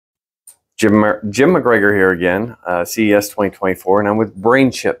Jim McGregor here again, CES 2024, and I'm with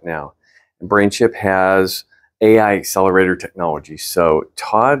BrainChip now. And BrainChip has AI accelerator technology. So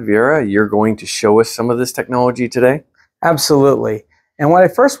Todd, Vera, you're going to show us some of this technology today? Absolutely. And what I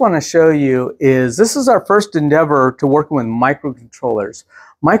first want to show you is this is our first endeavor to working with microcontrollers.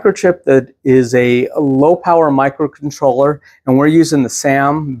 Microchip that is a low power microcontroller, and we're using the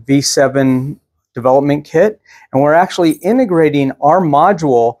SAM V7 development kit, and we're actually integrating our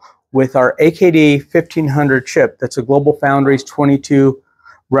module with our AKD 1500 chip. That's a GlobalFoundries 22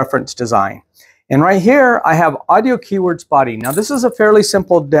 reference design. And right here, I have audio keyword spotting. Now this is a fairly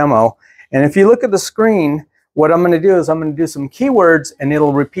simple demo. And if you look at the screen, what I'm going to do is I'm going to do some keywords, and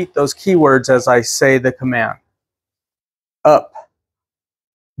it'll repeat those keywords as I say the command. Up,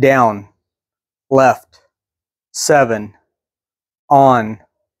 down, left, 7, on,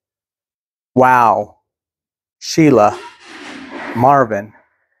 wow, Sheila, Marvin.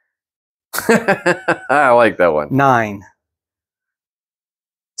 I like that one. 9.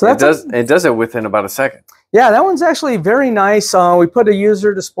 So it does it within about a second. Yeah, that one's actually very nice. We put a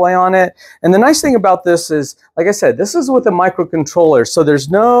user display on it. And the nice thing about this is, like I said, this is with a microcontroller. So there's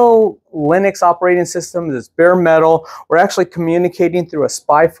no Linux operating system. It's bare metal. We're actually communicating through a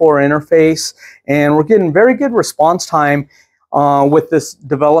SPI-4 interface. And we're getting very good response time with this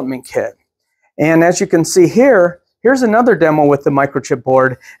development kit. And as you can see here, here's another demo with the microchip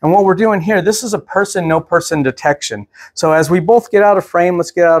board. And what we're doing here, this is a person, no person detection. So as we both get out of frame, let's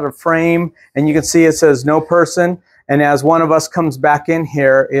get out of frame. And you can see it says no person. And as one of us comes back in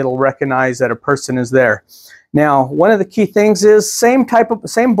here, it'll recognize that a person is there. Now, one of the key things is same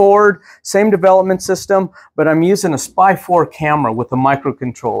board, same development system, but I'm using a SPI-4 camera with a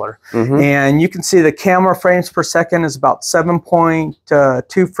microcontroller. And you can see the camera frames per second is about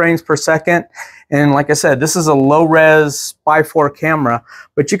 7.2 frames per second. And like I said, this is a low-res SPI-4 camera,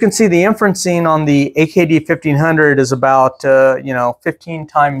 but you can see the inferencing on the AKD 1500 is about 15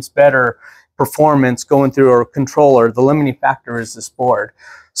 times better performance going through a controller. The limiting factor is this board.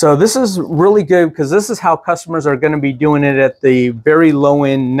 So this is really good because this is how customers are going to be doing it at the very low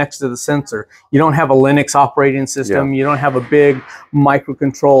end next to the sensor. You don't have a Linux operating system. Yeah. You don't have a big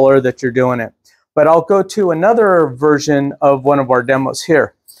microcontroller that you're doing it. But I'll go to another version of one of our demos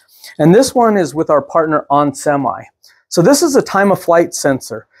here. And this one is with our partner onsemi. So this is a time of flight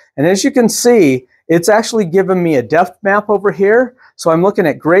sensor. And as you can see, it's actually given me a depth map over here. So I'm looking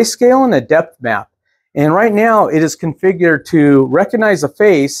at grayscale and a depth map. And right now it is configured to recognize a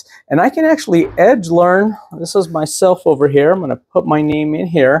face, and I can actually edge learn. This is myself over here. I'm going to put my name in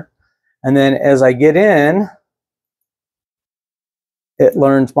here. And then as I get in, it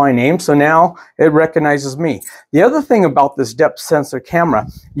learns my name. So now it recognizes me. The other thing about this depth sensor camera,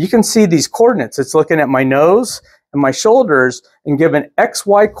 you can see these coordinates. It's looking at my nose and my shoulders and given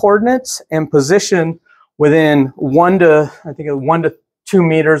XY coordinates and position within 1 to 2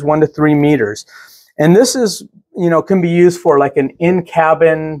 meters, 1 to 3 meters. And this is, can be used for like an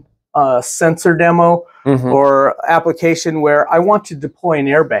in-cabin sensor demo or application where I want to deploy an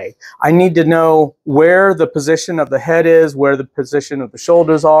airbag. I need to know where the position of the head is, where the position of the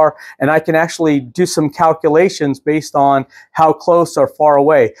shoulders are, and I can actually do some calculations based on how close or far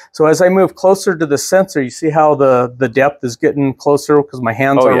away. So as I move closer to the sensor, you see how the depth is getting closer because my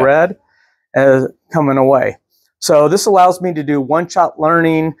hands are red coming away. So this allows me to do one-shot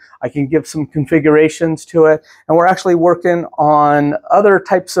learning. I can give some configurations to it. And we're actually working on other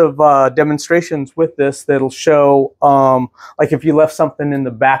types of demonstrations with this that'll show, like if you left something in the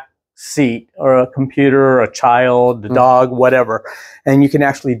back seat or a computer or a child, a dog, whatever. And you can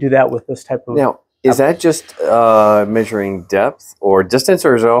actually do that with this type of... Now, is that just measuring depth or distance,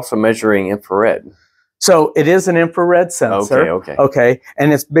 or is it also measuring infrared? So it is an infrared sensor. Okay.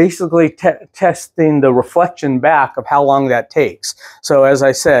 And it's basically testing the reflection back of how long that takes. So as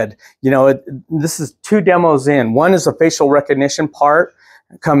I said, this is 2 demos in. One is a facial recognition part.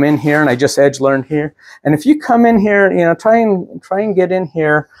 Come in here, and I just edge learned here. And if you come in here, try and get in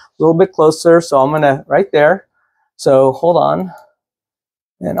here a little bit closer. So I'm gonna right there. So hold on,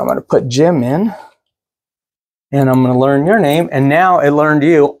 and I'm gonna put Jim in. And I'm going to learn your name. And now it learned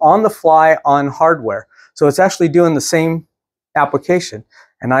you on the fly on hardware. So it's actually doing the same application.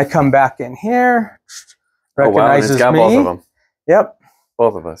 And I come back in here, recognizes me. Both of them. Yep.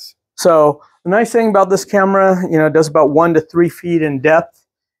 Both of us. So the nice thing about this camera, it does about 1 to 3 feet in depth.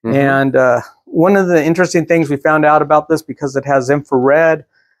 And one of the interesting things we found out about this, because it has infrared,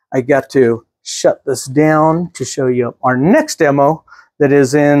 I got to shut this down to show you our next demo that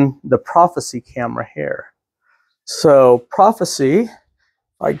is in the Prophecy camera here. So Prophecy, if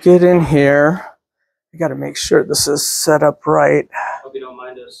I get in here, I got to make sure this is set up right. Hope you don't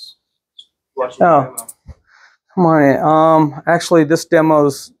mind us Oh, come on. Actually, this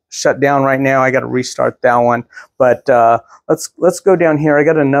demo's shut down right now. I got to restart that one. But let's go down here. I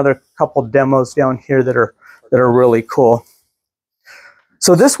got another couple demos down here that are really cool.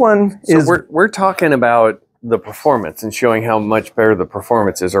 So this one is we're talking about the performance and showing how much better the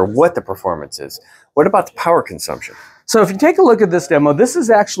performance is, or what the performance is. What about the power consumption? So if you take a look at this demo, this is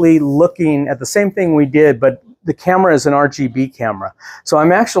actually looking at the same thing we did, but the camera is an RGB camera. So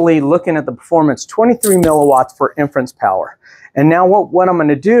I'm actually looking at the performance, 23 milliwatts for inference power. And now what I'm going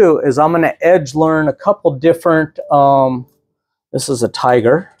to do is I'm going to edge learn a couple different, this is a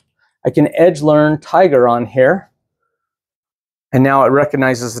Tiger. I can edge learn Tiger on here. And now it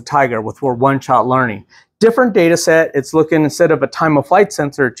recognizes the Tiger with one-shot learning. Different data set. It's looking, instead of a time of flight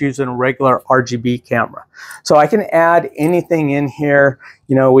sensor, it's using a regular RGB camera. So I can add anything in here.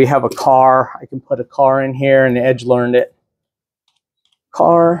 You know, we have a car. I can put a car in here and edge learned it.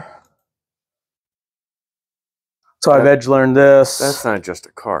 Car. So I've edge learned this. That's not just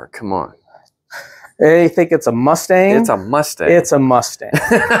a car. Come on. Hey, you think it's a Mustang? It's a Mustang. It's a Mustang.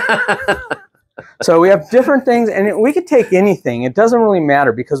 So we have different things, and we could take anything. It doesn't really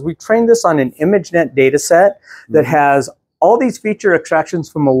matter because we trained this on an ImageNet data set that has all these feature extractions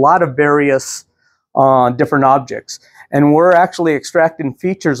from a lot of various different objects. And we're actually extracting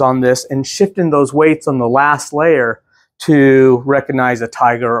features on this and shifting those weights on the last layer to recognize a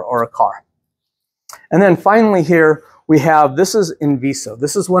Tiger or a car. And then finally here, we have, this is Inviso.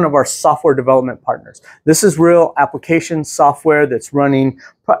 This is one of our software development partners. This is real application software that's running,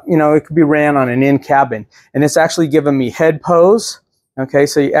 you know, it could be ran on an in-cabin. And it's actually giving me head pose. Okay,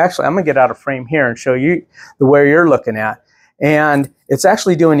 so you actually, I'm gonna get out of frame here and show you where you're looking at. And it's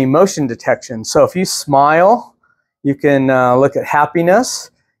actually doing emotion detection. So if you smile, you can look at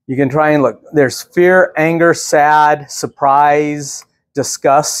happiness. You can try and look, there's fear, anger, sad, surprise,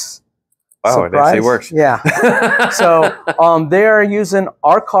 disgust. Wow, it actually works. Yeah. So they're using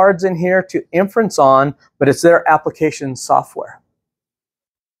our cards in here to inference on, but it's their application software.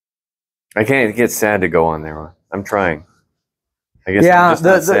 I can't get sad to go on there. I'm trying. I guess yeah,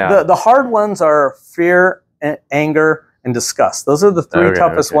 the hard ones are fear, and anger, and disgust. Those are the three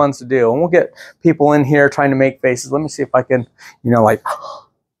toughest ones to do. And we'll get people in here trying to make faces. Let me see if I can, you know, like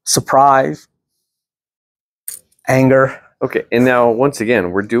surprise, anger. Okay, and now once again,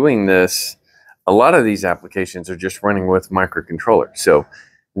 we're doing this. A lot of these applications are just running with microcontrollers. So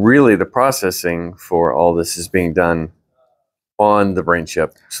really the processing for all this is being done on the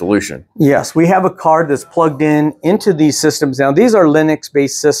BrainChip solution. Yes, we have a card that's plugged in into these systems. Now these are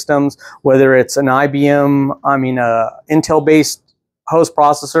Linux-based systems, whether it's an IBM, Intel-based host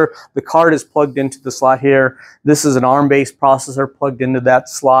processor, the card is plugged into the slot here. This is an ARM-based processor plugged into that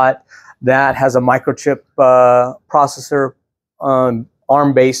slot. That has a microchip processor,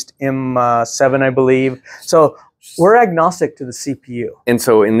 ARM-based M7, I believe. So we're agnostic to the CPU. And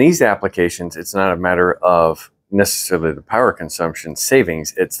so in these applications, it's not a matter of necessarily the power consumption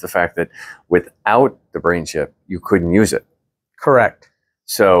savings. It's the fact that without the BrainChip, you couldn't use it. Correct.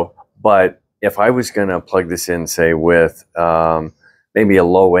 So, but if I was going to plug this in, say, with maybe a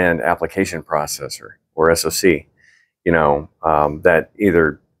low-end application processor or SoC, you know, that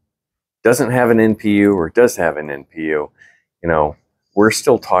either doesn't have an NPU or does have an NPU, you know, we're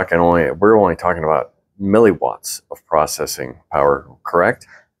still talking we're only talking about milliwatts of processing power, correct?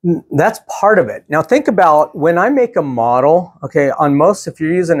 That's part of it. Now think about when I make a model, okay, on most, if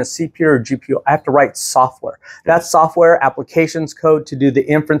you're using a CPU or GPU, I have to write software. That software, applications code to do the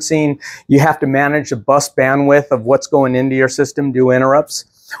inferencing. You have to manage the bus bandwidth of what's going into your system, do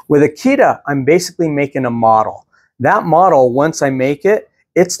interrupts. With Akida, I'm basically making a model. That model, once I make it,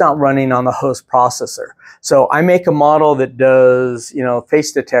 it's not running on the host processor. So I make a model that does, you know,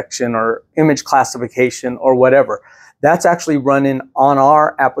 face detection or image classification or whatever. That's actually running on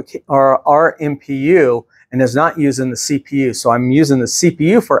our MPU and is not using the CPU. So I'm using the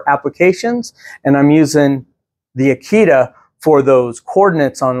CPU for applications, and I'm using the Akida for those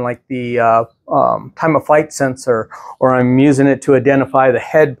coordinates on like the time of flight sensor, or I'm using it to identify the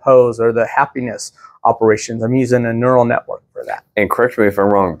head pose or the happiness operations. I'm using a neural network for that. And correct me if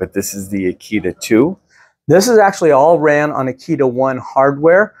I'm wrong, but this is the Akida 2? This is actually all ran on Akida 1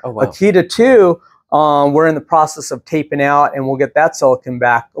 hardware. Oh, wow. Akida 2, we're in the process of taping out, and we'll get that silicon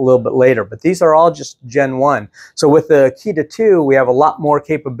back a little bit later. But these are all just Gen 1. So with the Akida 2, we have a lot more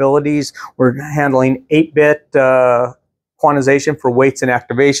capabilities. We're handling 8-bit quantization for weights and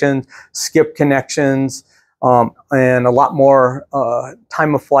activation, skip connections, and a lot more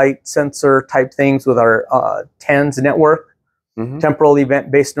time of flight sensor type things with our TENS network. temporal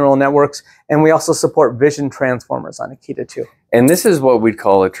event-based neural networks, and we also support vision transformers on Akita too. And this is what we'd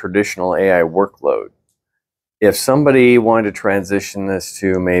call a traditional AI workload. If somebody wanted to transition this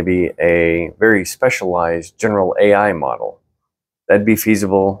to maybe a very specialized general AI model, that'd be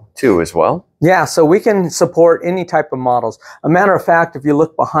feasible too as well? Yeah, so we can support any type of models. A matter of fact, if you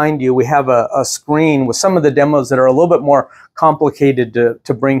look behind you, we have a screen with some of the demos that are a little bit more complicated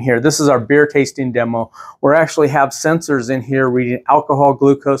to bring here. This is our beer tasting demo. We actually have sensors in here reading alcohol,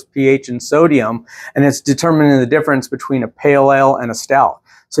 glucose, pH, and sodium, and it's determining the difference between a pale ale and a stout.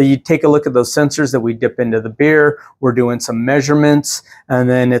 So you take a look at those sensors that we dip into the beer, we're doing some measurements, and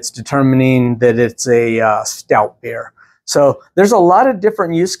then it's determining that it's a stout beer. So there's a lot of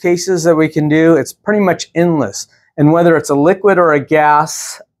different use cases that we can do. It's pretty much endless. And whether it's a liquid or a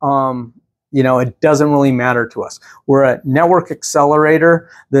gas, you know, it doesn't really matter to us. We're a network accelerator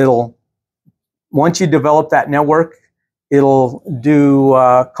that'll, once you develop that network, it'll do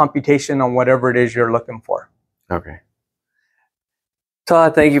computation on whatever it is you're looking for. Okay.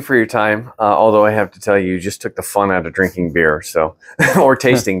 Todd, thank you for your time. Although I have to tell you, you just took the fun out of drinking beer, so or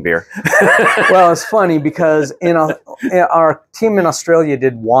tasting beer. Well, it's funny because our team in Australia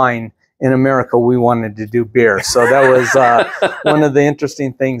did wine. In America, we wanted to do beer, so that was one of the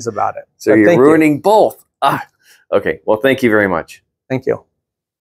interesting things about it. So you're ruining both. Ah, okay. Well, thank you very much. Thank you.